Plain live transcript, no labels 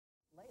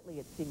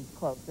it seems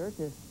closer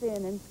to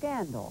sin and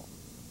scandal.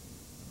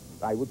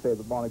 I would say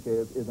that Monaco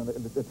is in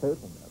a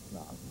total mess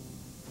now.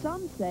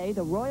 Some say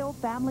the royal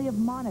family of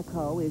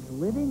Monaco is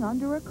living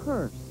under a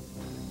curse.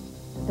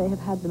 They have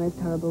had the most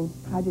terrible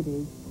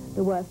tragedies,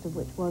 the worst of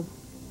which was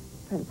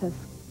Princess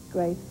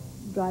Grace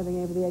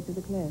driving over the edge of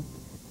the cliff.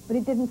 But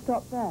it didn't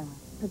stop there.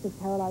 Princess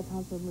Caroline's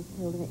husband was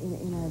killed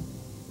in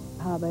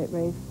a powerboat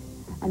race.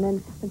 And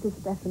then Princess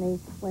Stephanie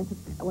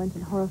went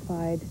and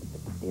horrified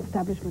the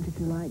establishment, if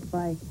you like,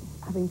 by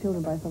having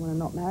children by someone and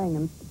not marrying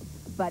them.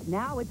 But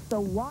now it's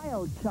the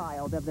wild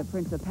child of the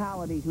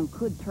principality who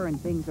could turn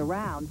things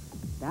around.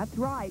 That's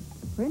right,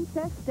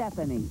 Princess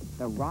Stephanie,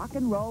 the rock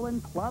and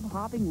rollin',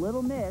 club-hopping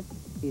little miss,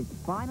 is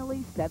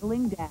finally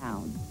settling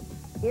down.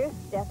 Here's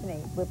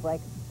Stephanie with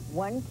like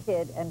one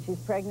kid, and she's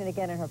pregnant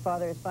again, and her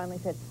father has finally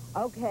said,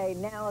 okay,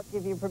 now I'll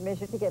give you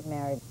permission to get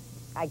married.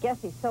 I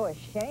guess he's so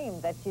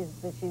ashamed that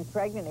she's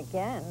pregnant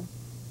again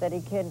that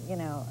he can, you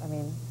know, I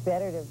mean,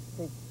 better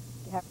to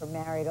have her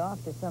married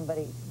off to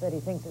somebody that he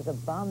thinks is a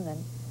bum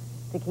than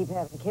to keep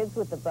having kids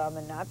with the bum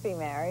and not be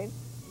married.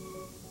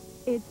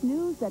 It's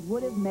news that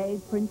would have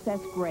made Princess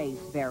Grace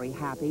very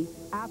happy.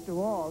 After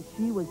all,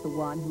 she was the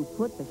one who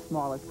put the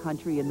smallest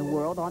country in the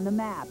world on the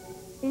map.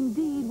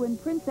 Indeed, when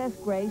Princess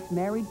Grace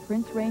married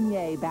Prince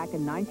Rainier back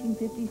in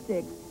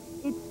 1956,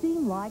 it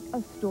seemed like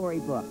a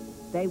storybook.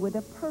 They were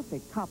the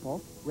perfect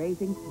couple,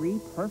 raising 3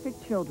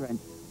 perfect children.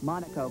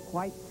 Monaco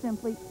quite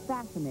simply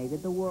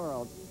fascinated the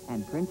world,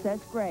 and Princess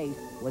Grace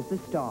was the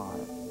star.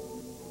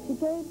 She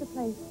gave the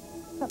place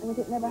something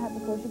that it never had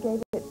before. She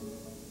gave it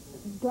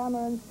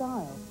glamour and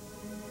style.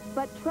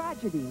 But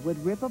tragedy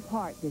would rip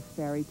apart this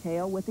fairy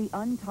tale with the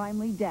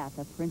untimely death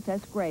of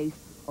Princess Grace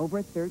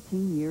over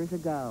 13 years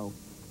ago.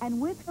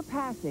 And with her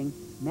passing,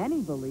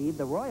 many believe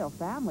the royal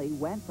family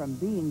went from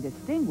being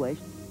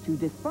distinguished to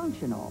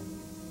dysfunctional.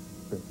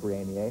 Prince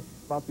Rainier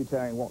must be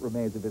tearing what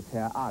remains of his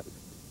hair out.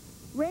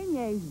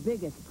 Rainier's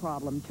biggest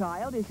problem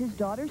child is his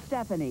daughter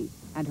Stephanie,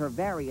 and her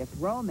various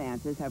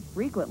romances have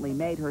frequently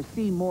made her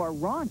seem more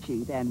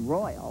raunchy than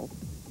royal.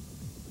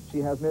 She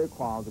has no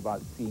qualms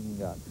about being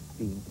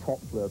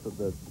topless at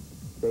the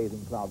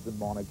bathing clubs in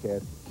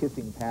Monaco,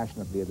 kissing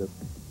passionately this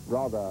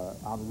rather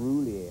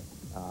unruly,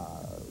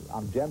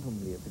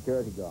 ungentlemanly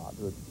security guard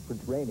who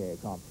Prince Rainier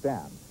can't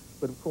stand.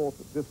 But of course,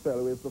 this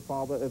fellow is the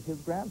father of his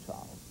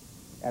grandchild,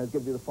 and is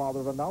going to be the father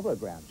of another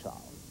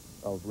grandchild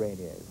of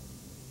Rainier's.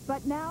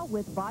 But now,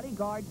 with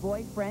bodyguard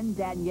boyfriend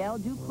Danielle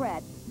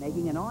Ducret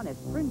making an honest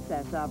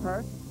princess of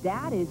her,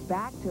 Dad is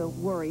back to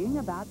worrying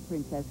about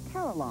Princess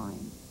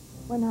Caroline.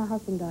 When her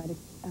husband died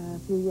a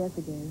few years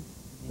ago,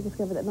 she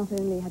discovered that not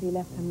only had he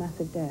left her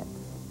massive debts,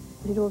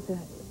 but he'd also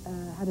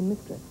had a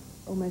mistress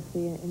almost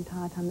the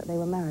entire time that they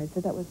were married.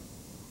 So that was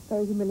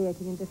very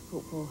humiliating and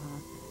difficult for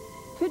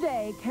her.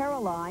 Today,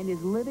 Caroline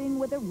is living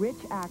with a rich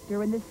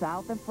actor in the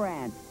south of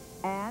France.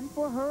 And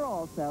for her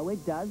also,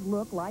 it does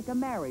look like a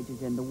marriage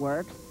is in the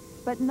works,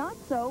 but not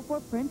so for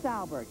Prince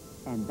Albert,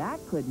 and that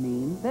could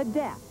mean the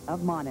death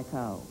of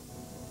Monaco.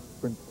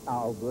 Prince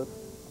Albert,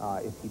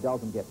 if he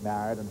doesn't get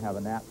married and have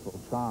a natural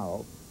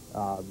child,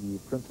 the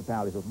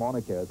Principality of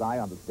Monaco, as I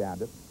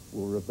understand it,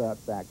 will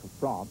revert back to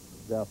France,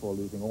 therefore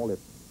losing all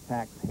its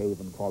tax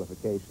haven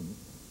qualifications,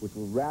 which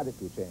will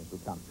radically change the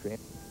country.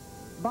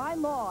 By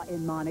law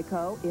in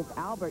Monaco, if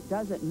Albert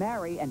doesn't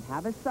marry and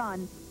have a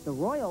son, the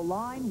royal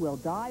line will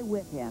die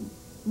with him.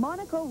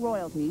 Monaco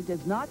royalty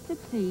does not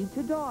succeed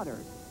to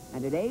daughters,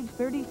 and at age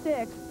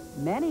 36,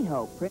 many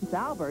hope Prince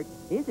Albert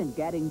isn't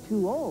getting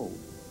too old.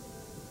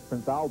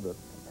 Prince Albert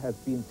has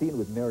been seen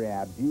with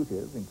myriad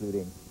beauties,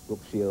 including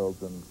Brooke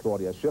Shields and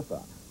Claudia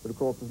Schiffer, but of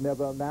course has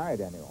never married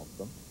any of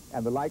them,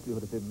 and the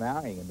likelihood of him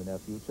marrying in the near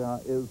future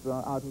is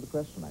out of the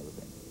question, I would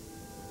think.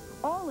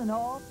 All in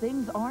all,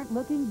 things aren't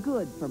looking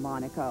good for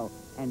Monaco,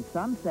 and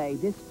some say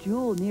this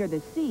jewel near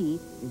the sea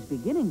is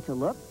beginning to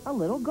look a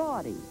little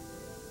gaudy.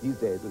 These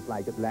days, it's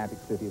like Atlantic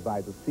City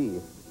by the sea,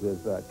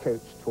 with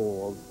coach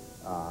tours,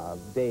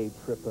 day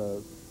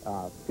trippers,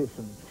 fish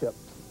and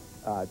chips,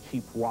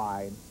 cheap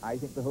wine. I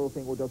think the whole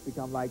thing will just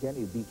become like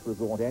any beach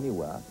resort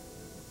anywhere.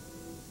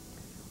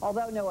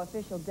 Although no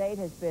official date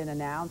has been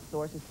announced,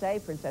 sources say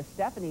Princess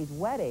Stephanie's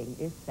wedding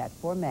is set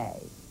for May.